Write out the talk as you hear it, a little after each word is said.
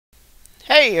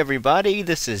Hey everybody,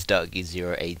 this is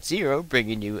Dougie080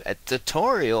 bringing you a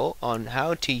tutorial on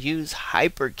how to use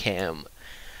Hypercam.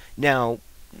 Now,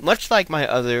 much like my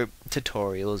other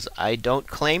tutorials, I don't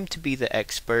claim to be the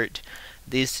expert.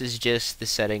 This is just the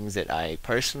settings that I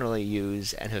personally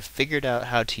use and have figured out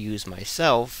how to use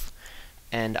myself,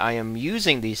 and I am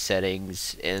using these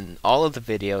settings in all of the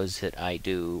videos that I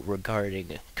do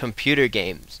regarding computer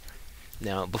games.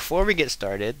 Now, before we get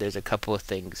started, there's a couple of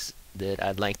things that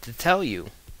I'd like to tell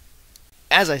you.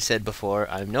 As I said before,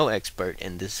 I'm no expert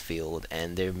in this field,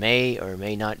 and there may or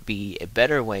may not be a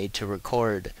better way to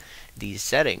record these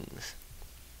settings.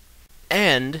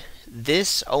 And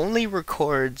this only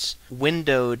records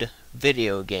windowed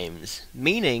video games,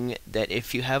 meaning that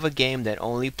if you have a game that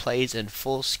only plays in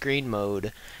full screen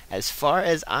mode, as far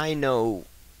as I know,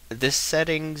 this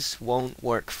settings won't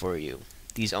work for you.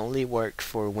 These only work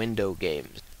for window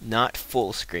games, not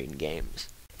full screen games.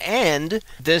 And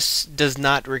this does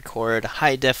not record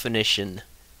high definition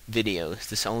videos.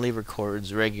 This only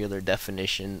records regular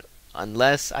definition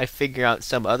unless I figure out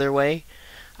some other way.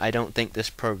 I don't think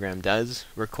this program does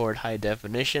record high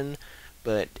definition,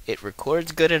 but it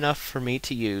records good enough for me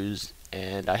to use,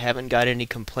 and I haven't got any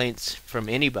complaints from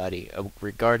anybody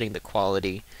regarding the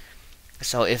quality.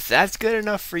 So if that's good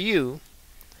enough for you,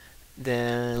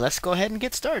 then let's go ahead and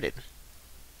get started.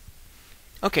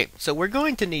 Okay, so we're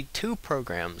going to need two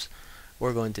programs.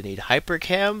 We're going to need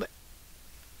Hypercam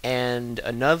and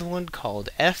another one called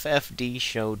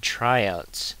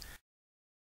ffdshow-tryouts.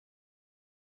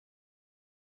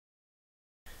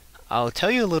 I'll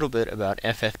tell you a little bit about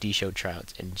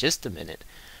ffdshow-tryouts in just a minute,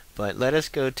 but let us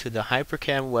go to the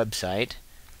Hypercam website,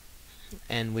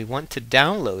 and we want to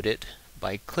download it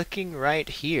by clicking right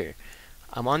here.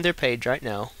 I'm on their page right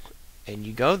now, and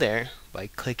you go there by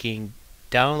clicking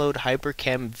Download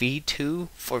Hypercam V2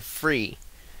 for free.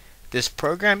 This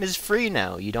program is free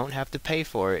now. You don't have to pay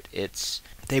for it.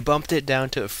 They bumped it down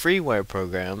to a freeware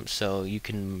program, so you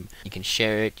can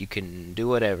share it, you can do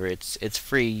whatever. It's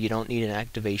free. You don't need an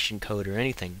activation code or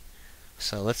anything.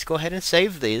 So let's go ahead and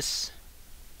save this.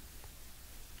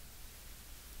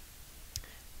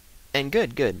 And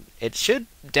good. It should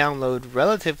download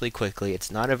relatively quickly. It's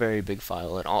not a very big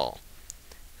file at all.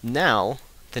 Now,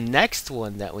 the next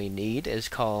one that we need is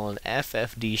called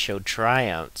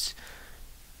ffdshow-tryouts.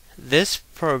 This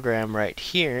program right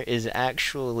here is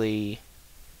actually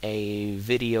a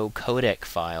video codec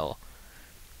file,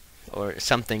 or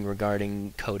something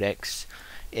regarding codecs.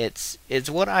 It's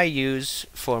what I use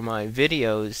for my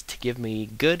videos to give me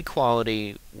good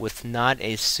quality with not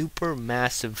a super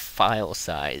massive file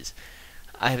size.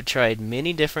 I have tried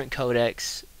many different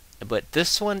codecs, but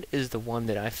this one is the one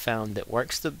that I found that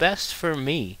works the best for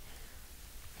me.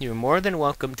 You're more than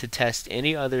welcome to test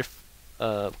any other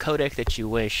codec that you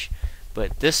wish,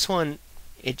 but this one,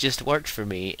 it just worked for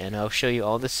me, and I'll show you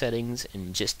all the settings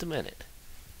in just a minute.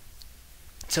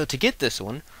 So to get this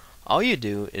one, all you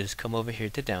do is come over here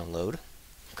to download,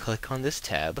 click on this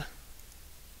tab,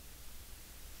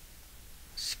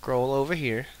 scroll over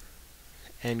here,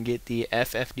 and get the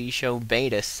FFD Show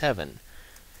Beta 7.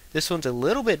 This one's a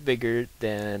little bit bigger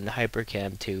than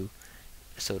Hypercam 2,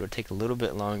 so it'll take a little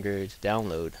bit longer to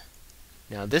download.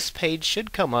 Now this page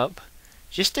should come up.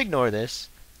 Just ignore this.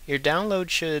 Your download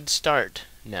should start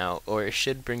now, or it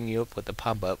should bring you up with a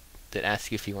pop-up that asks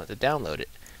you if you want to download it.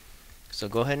 So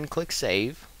go ahead and click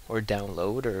save, or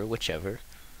download, or whichever.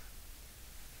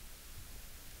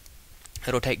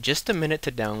 It'll take just a minute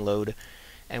to download,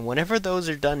 and whenever those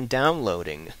are done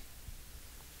downloading,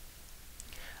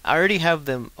 I already have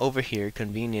them over here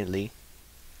conveniently,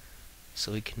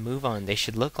 so we can move on. They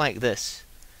should look like this.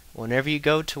 Whenever you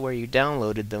go to where you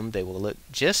downloaded them, they will look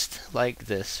just like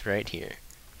this right here.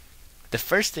 The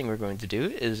first thing we're going to do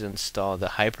is install the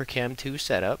Hypercam 2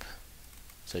 setup.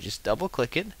 So just double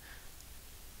click it,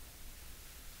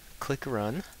 click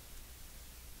run.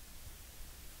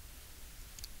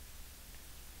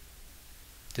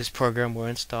 This program will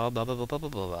install blah blah blah blah blah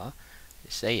blah.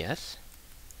 Say yes,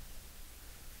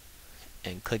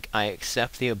 and click I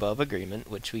accept the above agreement,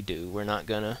 which we do. We're not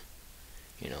gonna,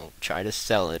 try to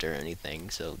sell it or anything,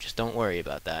 so just don't worry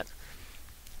about that.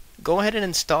 Go ahead and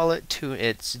install it to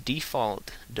its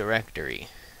default directory.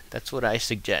 That's what I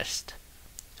suggest.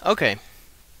 Okay,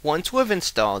 once we've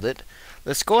installed it,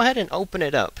 let's go ahead and open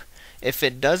it up. If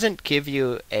it doesn't give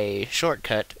you a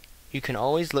shortcut, you can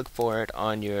always look for it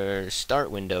on your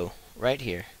start window right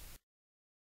here.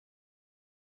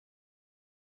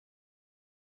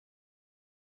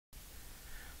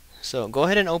 So go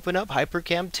ahead and open up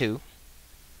Hypercam 2.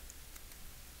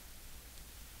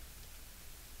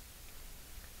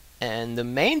 And And the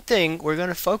main thing we're going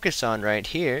to focus on right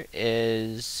here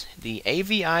is the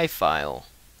AVI file.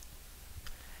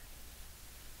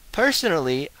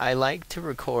 Personally, I like to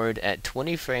record at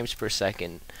 20 frames per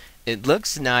second. It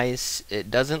looks nice,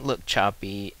 it doesn't look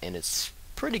choppy, and it's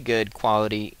pretty good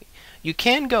quality. You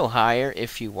can go higher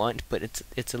if you want, but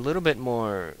it's a little bit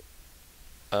more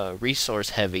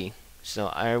resource heavy. So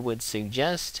I would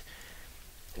suggest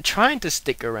trying to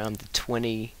stick around the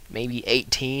 20, maybe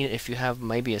 18 if you have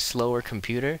maybe a slower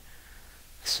computer.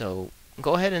 So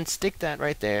go ahead and stick that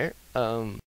right there.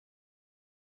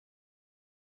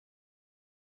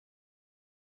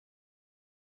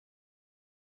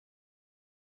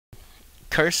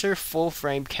 Cursor full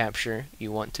frame capture,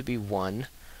 you want to be 1.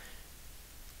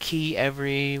 Key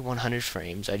every 100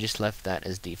 frames. I just left that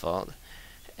as default.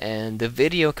 And the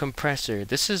video compressor,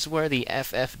 this is where the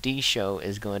FFD show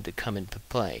is going to come into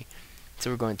play. So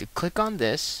we're going to click on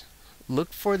this,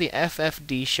 look for the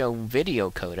FFD show video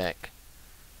codec,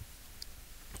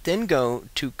 then go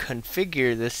to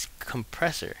configure this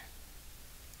compressor.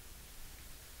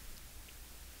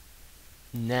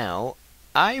 Now,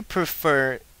 I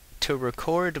prefer to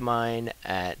record mine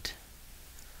at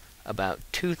about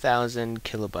 2000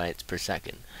 kilobytes per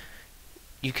second.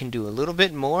 You can do a little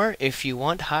bit more if you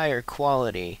want higher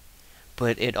quality,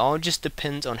 but it all just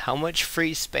depends on how much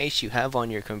free space you have on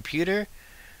your computer.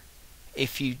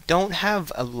 If you don't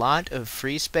have a lot of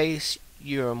free space,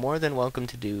 you're more than welcome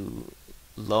to do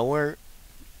lower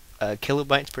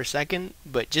kilobytes per second,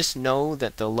 but just know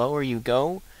that the lower you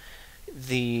go,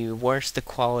 the worse the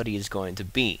quality is going to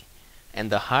be. And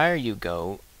the higher you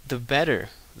go, the better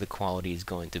the quality is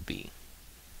going to be.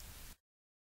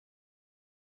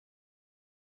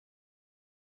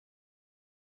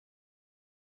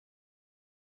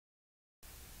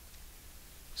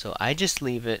 So I just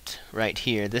leave it right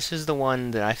here. This is the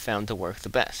one that I found to work the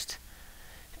best.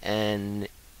 And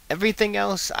everything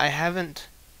else, I haven't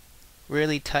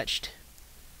really touched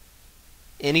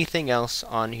anything else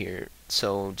on here.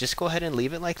 So just go ahead and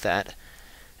leave it like that,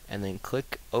 and then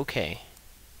click OK.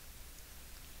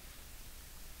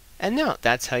 And now,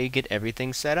 that's how you get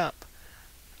everything set up.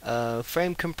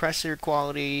 Frame compressor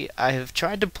quality, I have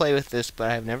tried to play with this, but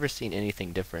I have never seen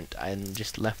anything different. I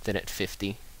just left it at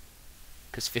 50.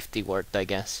 Because 50 worked, I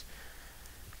guess.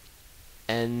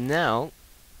 And now,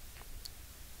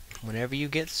 whenever you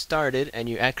get started and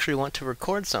you actually want to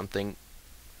record something,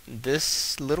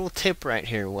 this little tip right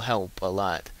here will help a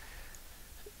lot.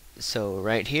 So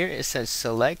right here it says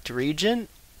select region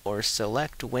or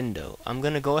select window. I'm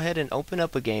going to go ahead and open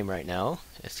up a game right now.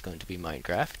 It's going to be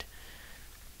Minecraft.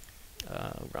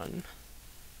 Run.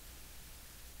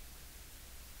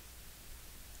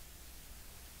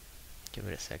 Give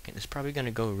it a second. It's probably going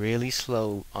to go really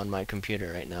slow on my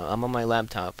computer right now. I'm on my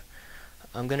laptop.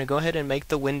 I'm going to go ahead and make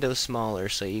the window smaller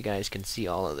so you guys can see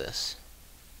all of this.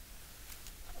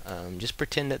 Just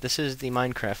pretend that this is the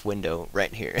Minecraft window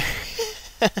right here.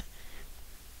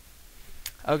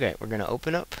 Okay, we're going to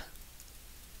open up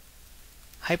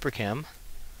Hypercam,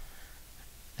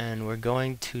 and we're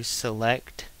going to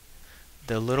select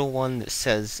the little one that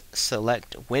says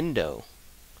select window.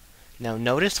 Now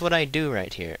notice what I do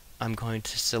right here. I'm going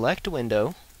to select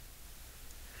window,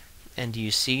 and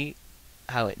you see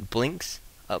how it blinks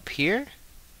up here?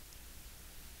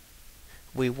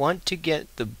 We want to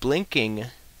get the blinking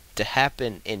to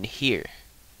happen in here.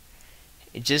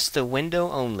 It's just the window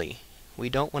only. We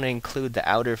don't want to include the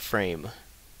outer frame.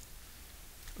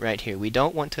 Right here. We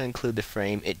don't want to include the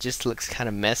frame. It just looks kind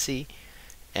of messy,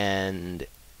 and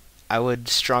I would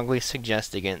strongly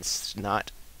suggest against not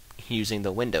using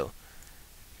the window.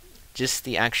 Just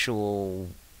the actual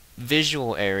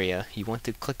visual area, you want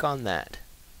to click on that.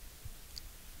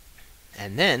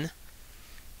 And then,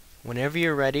 whenever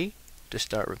you're ready to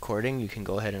start recording, you can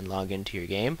go ahead and log into your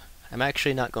game. I'm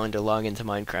actually not going to log into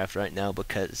Minecraft right now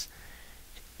because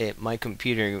my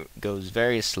computer goes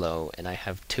very slow and I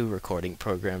have 2 recording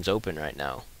programs open right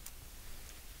now.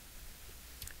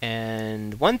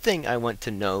 And one thing I want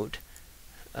to note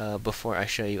before I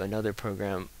show you another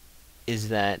program is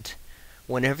that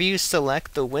whenever you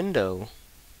select the window,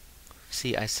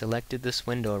 see, I selected this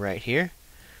window right here.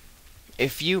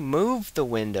 If you move the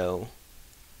window,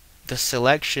 the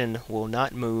selection will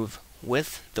not move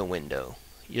with the window.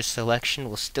 Your selection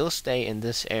will still stay in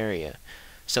this area.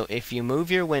 So if you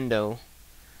move your window,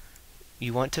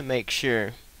 you want to make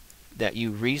sure that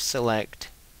you reselect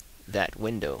that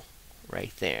window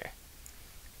right there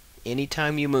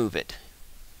anytime you move it.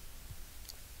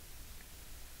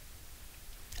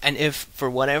 And if for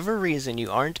whatever reason you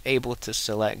aren't able to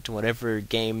select whatever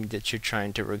game that you're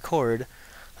trying to record,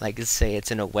 like let's say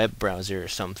it's in a web browser or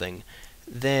something,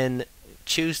 then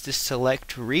choose the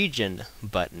Select Region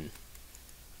button.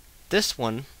 This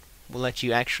one will let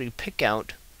you actually pick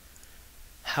out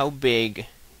how big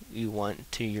you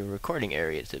want your recording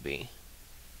area to be.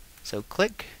 So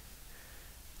click,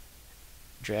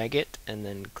 drag it, and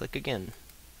then click again.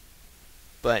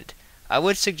 But I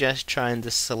would suggest trying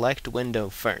the select window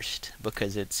first,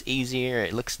 because it's easier,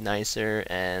 it looks nicer,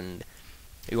 and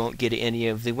you won't get any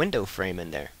of the window frame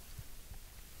in there.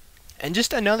 And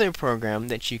just another program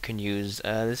that you can use,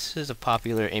 this is a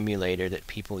popular emulator that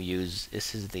people use.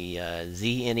 This is the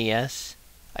ZNES,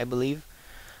 I believe.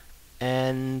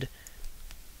 And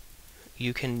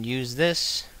you can use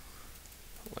this,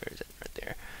 where is it? Right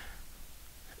there.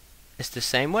 It's the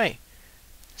same way.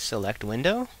 Select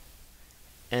window,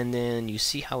 and then you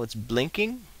see how it's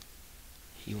blinking?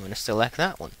 You want to select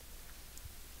that one.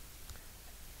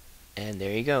 And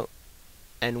there you go.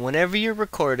 And whenever you're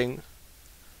recording,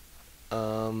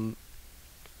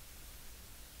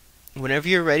 whenever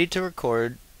you're ready to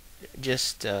record,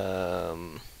 just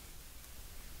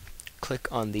click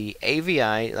on the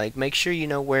AVI, like make sure you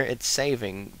know where it's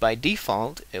saving. By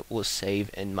default, it will save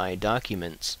in My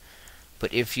Documents.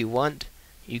 But if you want,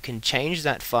 you can change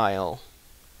that file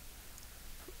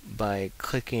by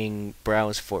clicking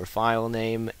Browse for File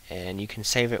Name, and you can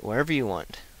save it wherever you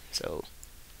want. So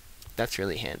that's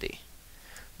really handy.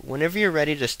 Whenever you're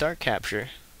ready to start capture,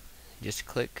 just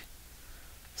click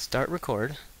Start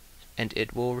Record, and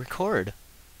it will record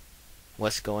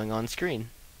what's going on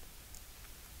screen.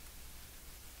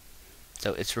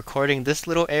 So it's recording this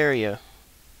little area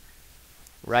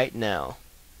right now.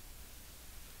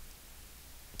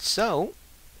 So,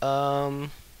 and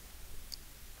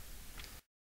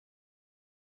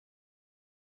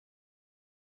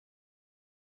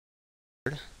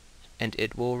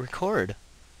it will record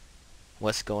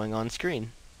what's going on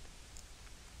screen.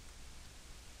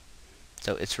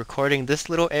 So it's recording this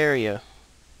little area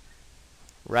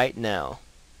right now.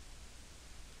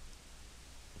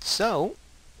 So,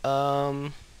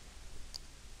 oh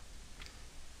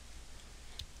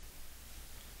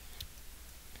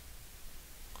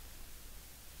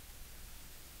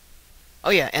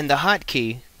yeah, and the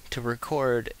hotkey to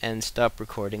record and stop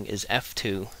recording is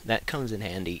F2. That comes in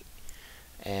handy.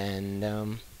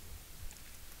 And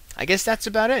I guess that's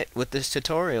about it with this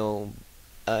tutorial.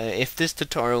 If this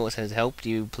tutorial has helped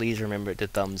you, please remember to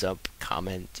thumbs up,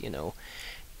 comment, you know.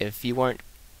 If you weren't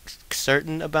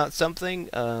certain about something,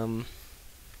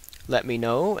 let me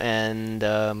know, and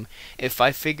if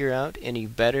I figure out any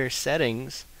better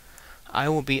settings, I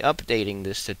will be updating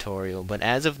this tutorial, but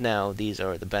as of now, these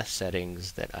are the best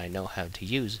settings that I know how to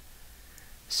use.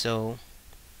 So,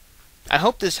 I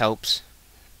hope this helps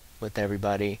with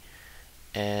everybody,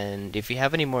 and if you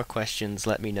have any more questions,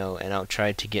 let me know, and I'll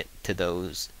try to get to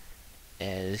those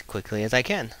as quickly as I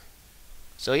can.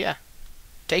 So yeah,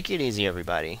 take it easy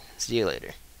everybody. See you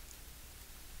later.